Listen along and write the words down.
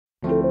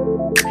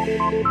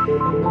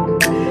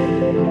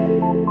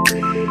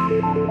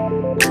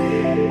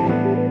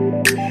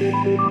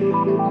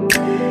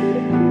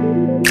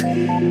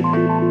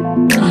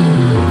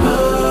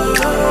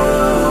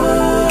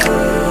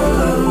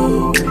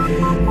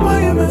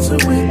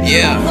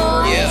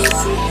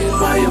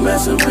Why you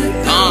messing with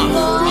them?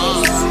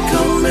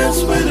 Come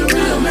mess with a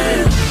real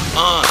man.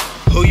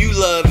 Who you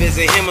love, is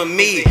it him or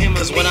me?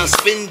 Cause when I'm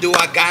spitting, do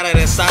I got it?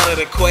 That's out of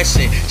the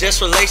question.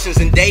 Just relations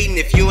and dating,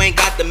 if you ain't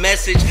got the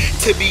message.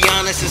 To be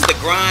honest, it's the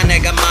grind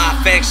that got my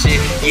affection.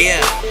 Yeah,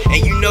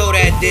 and you know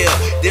that deal.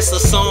 This a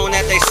song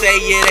that they say,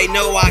 yeah, they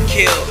know I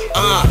kill.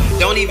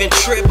 Don't even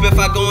trip if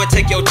I go and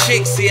take your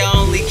chick. See, I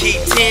only keep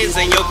 10s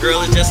and your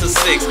girl is just a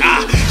 6.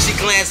 She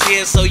glanced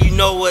here, so you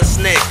know what's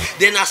next.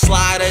 Then I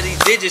slide her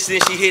these digits, then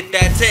she hit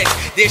that text.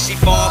 Then she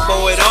fall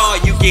for it all,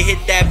 you can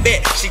hit that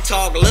bet. She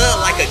talk love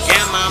like a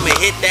gamma, I'ma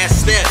hit that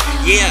step.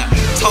 Yeah,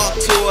 talk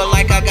to her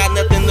like I got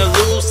nothing to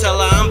lose. Tell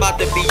her I'm about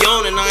to be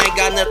on and I ain't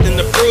got nothing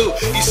to prove.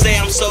 You say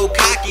I'm so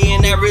cocky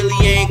and that really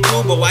ain't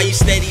cool, but why you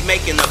steady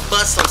making a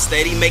fuss? I'm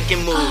steady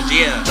making moves.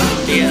 Yeah.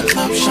 In the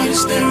club, shawty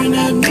staring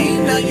at me.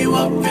 Now you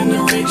up in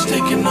the range,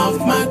 taking off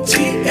my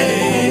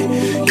TA.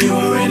 You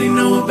already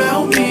know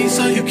about me,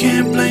 so you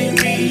can't blame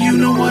me. You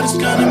know what it's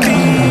gonna be.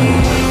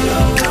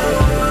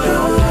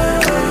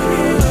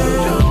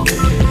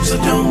 So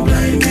don't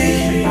blame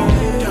me.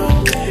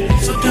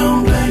 So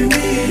don't blame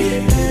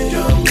me.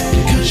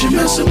 Cause you're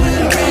messing with a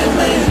real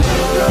man.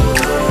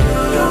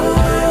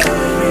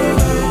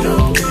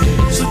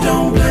 So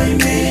don't blame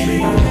me.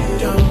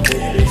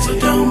 So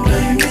don't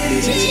blame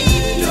me.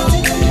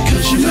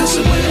 Cause you're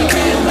messing with a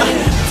real man.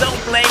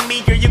 Don't blame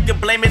me, girl, you can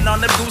blame it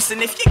on the goose.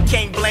 And if you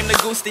can't blame the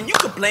goose, then you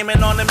can blame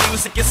it on the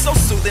music. It's so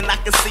soothing, I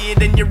can see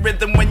it in your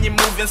rhythm when you're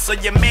moving. So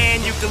your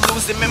man, you can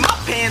lose him. In my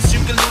pants, you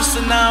can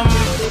loosen them.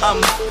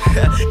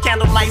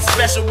 Candlelight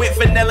special with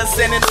vanilla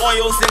scent and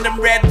oils and them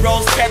red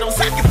rose petals.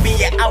 I can be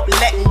your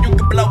outlet and you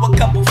can blow a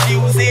couple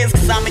fuses.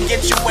 Cause I'ma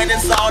get you when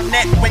it's all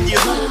net when you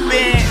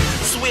hoopin'.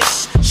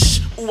 Swish, shh.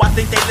 Ooh, I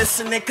think they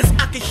listening, cause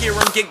I can hear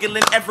them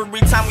giggling every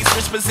time we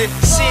switch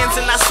positions.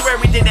 And I swear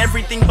we did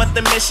everything but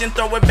the mission.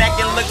 Throw it back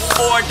and look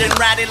forward and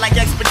ride it like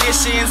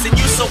expeditions. And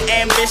you so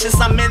ambitious,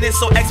 I'm in it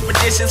so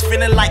expeditions.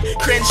 Feeling like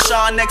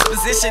Crenshaw next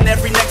position,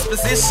 every next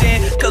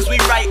position. Cause we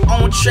right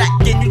on track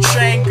and you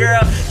train, girl.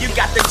 You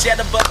got the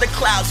jet above the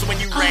clouds when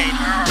you rain.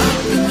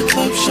 In the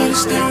club, shawty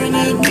staring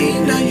at me.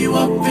 Now you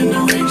up in the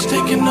range,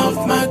 taking off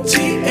my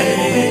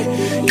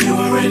TA. You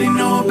already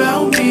know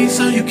about me,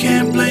 so you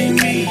can't blame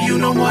me.